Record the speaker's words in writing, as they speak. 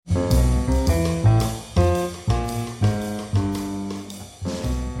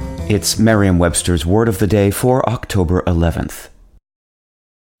It's Merriam-Webster's Word of the Day for October 11th.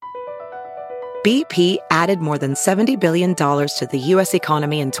 BP added more than $70 billion to the U.S.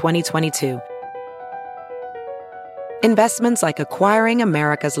 economy in 2022. Investments like acquiring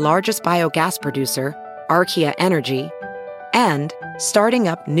America's largest biogas producer, Archaea Energy, and starting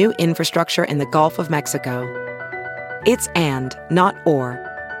up new infrastructure in the Gulf of Mexico. It's and, not or.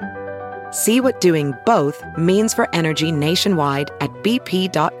 See what doing both means for energy nationwide at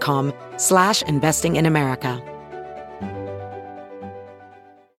bp.com/investing in America.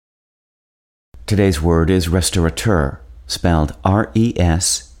 Today's word is restaurateur, spelled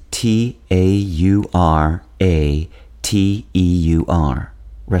R-E-S-T-A-U-R-A-T-E-U-R.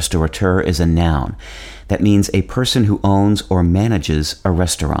 Restaurateur is a noun. That means a person who owns or manages a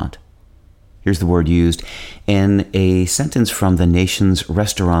restaurant. Here's the word used in a sentence from the nation's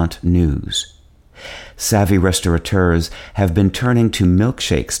restaurant news. Savvy restaurateurs have been turning to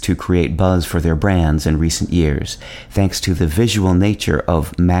milkshakes to create buzz for their brands in recent years, thanks to the visual nature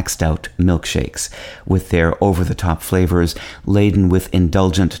of maxed-out milkshakes, with their over-the-top flavors laden with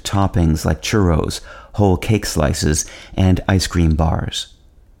indulgent toppings like churros, whole cake slices, and ice cream bars.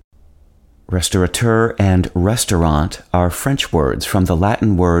 Restaurateur and restaurant are French words from the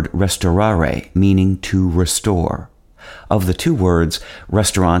Latin word restaurare, meaning to restore. Of the two words,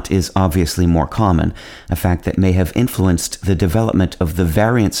 restaurant is obviously more common, a fact that may have influenced the development of the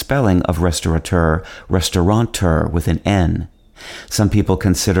variant spelling of restaurateur, restaurateur with an N. Some people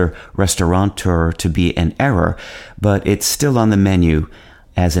consider restaurateur to be an error, but it's still on the menu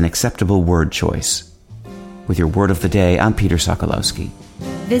as an acceptable word choice. With your Word of the Day, I'm Peter Sokolowski.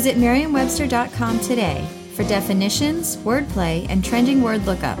 Visit Merriam-Webster.com today for definitions, wordplay, and trending word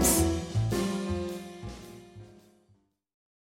lookups.